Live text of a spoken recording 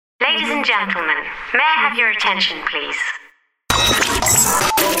and gentlemen, may I have your attention, please?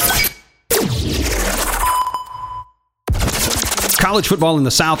 College football in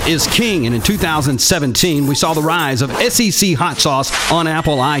the South is king, and in 2017, we saw the rise of SEC Hot Sauce on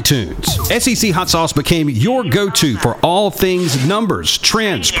Apple iTunes. SEC Hot Sauce became your go-to for all things numbers,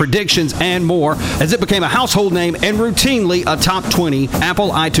 trends, predictions, and more, as it became a household name and routinely a top 20 Apple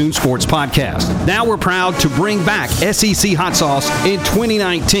iTunes sports podcast. Now we're proud to bring back SEC Hot Sauce in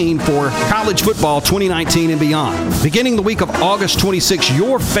 2019 for College Football 2019 and beyond. Beginning the week of August 26,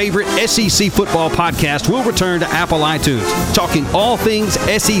 your favorite SEC football podcast will return to Apple iTunes, talking all things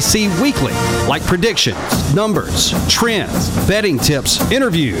SEC weekly, like predictions, numbers, trends, betting tips,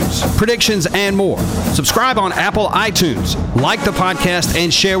 interviews, predictions, and more. Subscribe on Apple iTunes, like the podcast,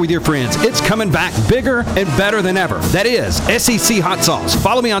 and share with your friends. It's coming back bigger and better than ever. That is SEC Hot Sauce.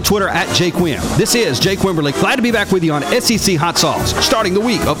 Follow me on Twitter at JQuim. This is Jake Wimberly. Glad to be back with you on SEC Hot Sauce, starting the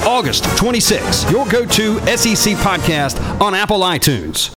week of August 26. Your go-to SEC podcast on Apple iTunes.